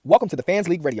Welcome to the Fans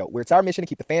League Radio, where it's our mission to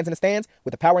keep the fans in the stands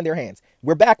with the power in their hands.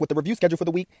 We're back with the review schedule for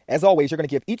the week. As always, you're going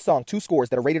to give each song 2 scores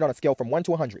that are rated on a scale from 1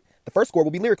 to 100. The first score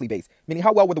will be lyrically based, meaning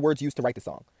how well were the words used to write the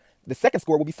song. The second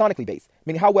score will be sonically based,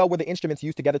 meaning how well were the instruments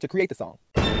used together to create the song.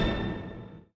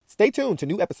 Stay tuned to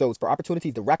new episodes for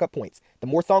opportunities to rack up points. The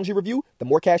more songs you review, the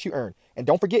more cash you earn. And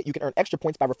don't forget, you can earn extra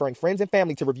points by referring friends and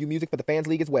family to review music for the Fans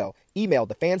League as well. Email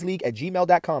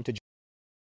thefansleague@gmail.com to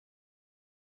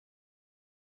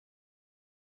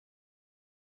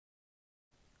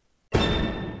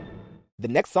The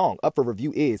next song up for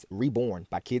review is Reborn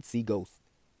by Kids See Ghosts.